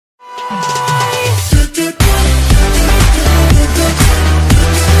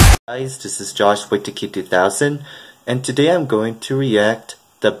Guys, this is Josh WickedKid2000, and today I'm going to react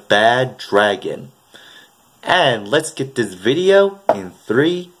The Bad Dragon. And let's get this video in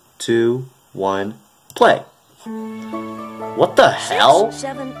 3, 2, 1, play. What the hell? 6,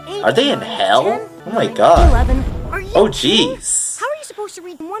 7, 8, Are they in 9, hell? 10, Oh my 9, god. 11. Are you Oh kidding? jeez. How are you supposed to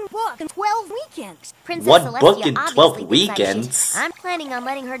read one book in 12 weekends? Princess One Celestia book in 12 obviously thinks weekends? I'm planning on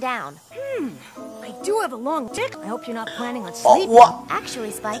letting her down. I do have a long tick. I hope you're not planning on Oh, sleeping. what?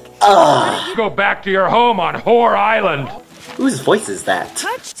 Actually, Spike, Go back to your home on Whore Island. Whose voice is that?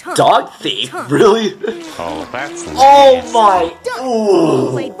 Touch tongue. Dog thief? Tongue. Really? Oh, that's Oh my!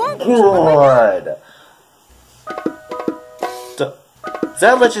 Play Ooh, bonkers. God. Is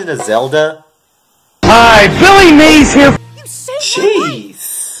that Legend of Zelda? Hi, Billy Mays here. You saved my life.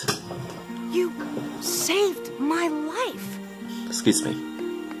 Jeez. You saved my life. Excuse me.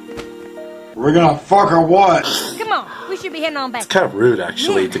 We're gonna fuck or what? Come on, we should be heading on back. It's kind of rude,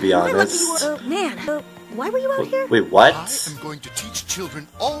 actually, to be I thought honest. you were- man, why were you out here? Wait, what? I am going to teach children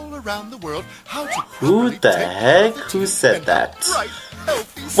all around the world how to Who properly the take heck? healthy Who said and that? bright,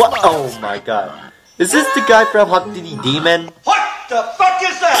 healthy What? smiles. Oh my god. Is this the guy from Humpty Demon? What the fuck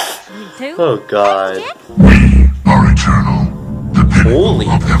is that? Me too. Oh god. Jack? Are eternal. The Holy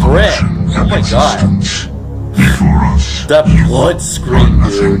frick. Oh my god. before us. That blood screen,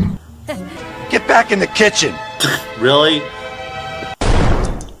 dude. Get back in the kitchen. Really?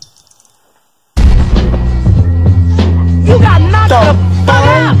 You got knocked The the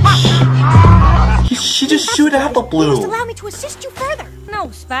bunch! She just shoot apple You must bloom. allow me to assist you further. No,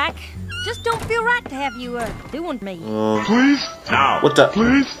 Spike. Just don't feel right to have you doing me. Please? Now. What the?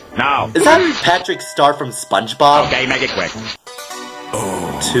 Please? Now. Is that Patrick Star from SpongeBob? Okay, make it quick.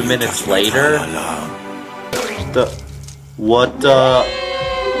 2 minutes later? The... What the...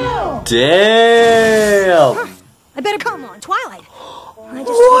 Damn! I better come on, Twilight. I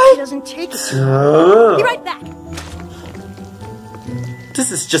just hope she doesn't take it. Be right back.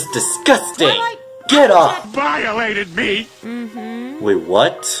 This is just disgusting! Twilight. Get off! Violated me. Wait,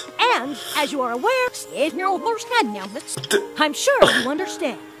 what? And, as you are aware, if you're understand now, I'm sure you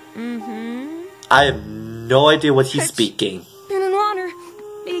understand. I have no idea what he's speaking. Been an honor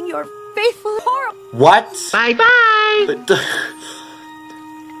being your faithful horror. What? bye-bye.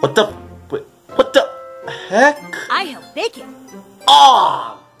 What the... What the heck? I helped bake it.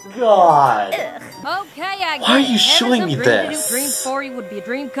 Oh, God! Okay, I Why are you showing me this? Dream story would be a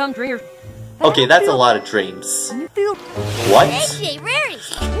dream come true. Okay, that's a lot of dreams. You feel What? AJ, Rarity.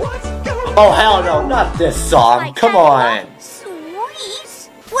 Oh, hell no, not this song. Come on. Sweet.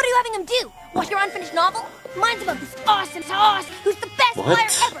 What are you having him do? Watch your unfinished novel? Mine's about this awesome horse who's the best What? player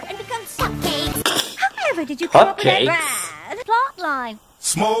ever and becomes cupcakes. However, did you come up with that Cupcakes? rad plot line?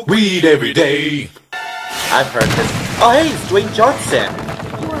 Smoke weed every day. I've heard this. Oh, hey, it's Dwayne Johnson.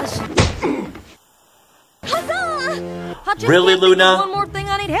 Huzzah! I just Really, can't think of Luna? one more thing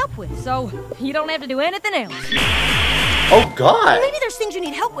I need help with, so you don't have to do anything else. Oh, God. Maybe there's things you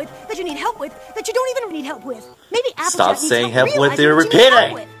need help with that you need help with that you don't even need help with. Maybe Applejack Stop needs saying help with, realizing you're what you need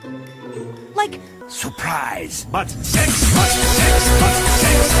help repeating. with. Like, Surprise.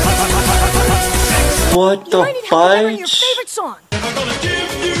 What you the might need help with learning your fudge? favorite song.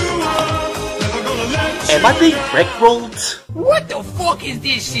 Am I being rickrolled? What the fuck is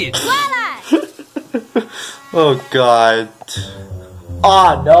this shit? Twilight! Oh, God.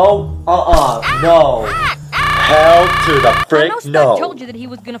 Ah, no. No. Hell to the I know frick Spike no. told you that he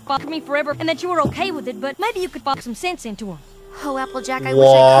was gonna fuck me forever and that you were okay with it, but maybe you could fuck some sense into him. Oh, Applejack, I wish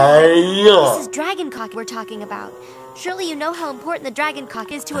I could. This Why? is Dragon Cock we're talking about. Surely you know how important the Dragon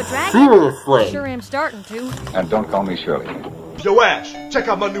Cock is to a dragon. Seriously. Sure am starting to. And don't call me Shirley. Yo, Ash, check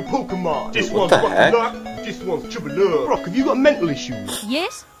out my new Pokemon. This What one's the fucking heck? luck, this one's triple love. Bro, have you got mental issues?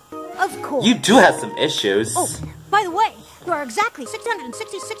 Yes? Of course. You do have some issues. Oh, by the way, there are exactly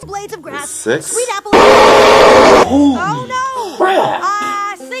 666 blades of grass. Six? Sweet apple. Holy Oh no! crap.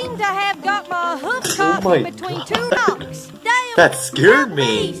 I seem to have got my hoof caught my in between two rocks. Damn! That scared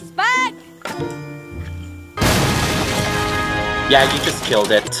me. Spike! Yeah, you just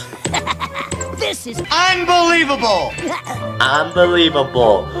killed it. This is Unbelievable.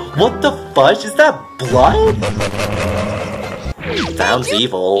 Unbelievable. What the fudge? Is that blood? Sounds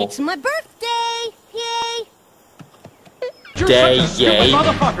evil. It's my birthday! Yay! Day, yay.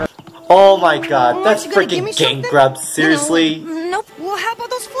 Oh my god, that's Aren't you gonna give freaking me Game something? Grubs, seriously? You know, nope. Well, how about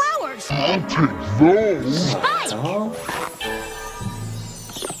those flowers? I'll take those. Spike! Oh.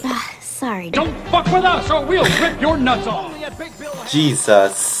 Sorry. Don't fuck with us or we'll rip your nuts off.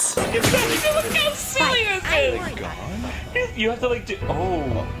 Jesus. You have to like do.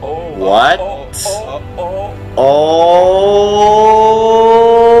 Oh. What? Oh. Oh.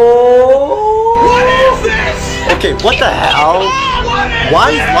 Wait, what the hell?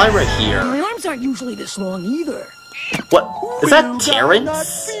 Why is Lyra here? My arms aren't usually this long either. What? Is that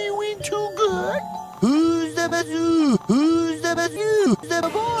Terrence? Who's the bazoo? Who's the bazoo? Who's the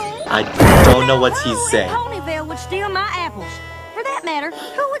boy? I don't know what he's saying. Ponyville would steal my apples. For that matter,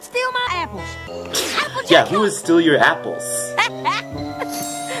 who would steal my apples? Yeah, who would steal your apples?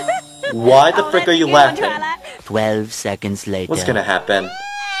 Why the frick are you laughing? 12 seconds later. What's gonna happen?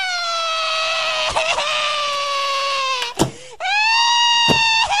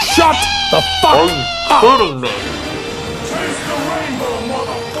 Shut the fuck up! Hurting me.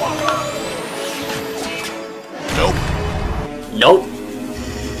 Nope.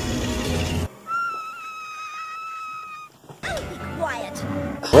 Quiet.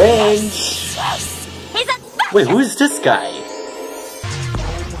 Cringe. He's a Wait, who is this guy?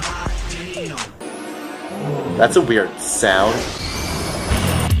 That's a weird sound.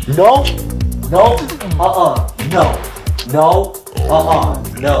 No. No. No. No.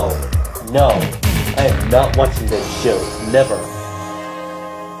 No. No. I am not watching this show. Never.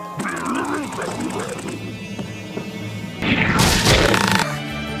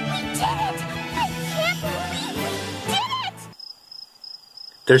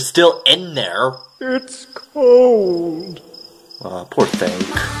 They're still in there. It's cold. Poor thing.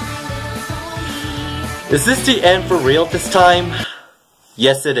 Is this the end for real this time?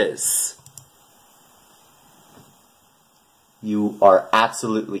 Yes, it is. You are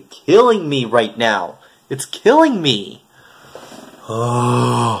absolutely killing me right now. It's killing me.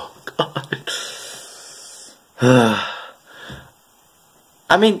 Oh, God.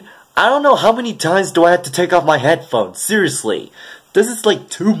 I mean, I don't know how many times do I have to take off my headphones. Seriously. This is like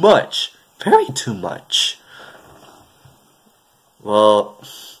too much. Very too much. Well,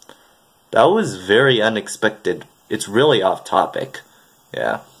 that was very unexpected. It's really off topic.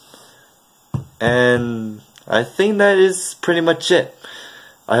 Yeah. And I think that is pretty much it.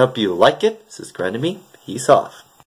 I hope you like it. Subscribe to me. Peace off.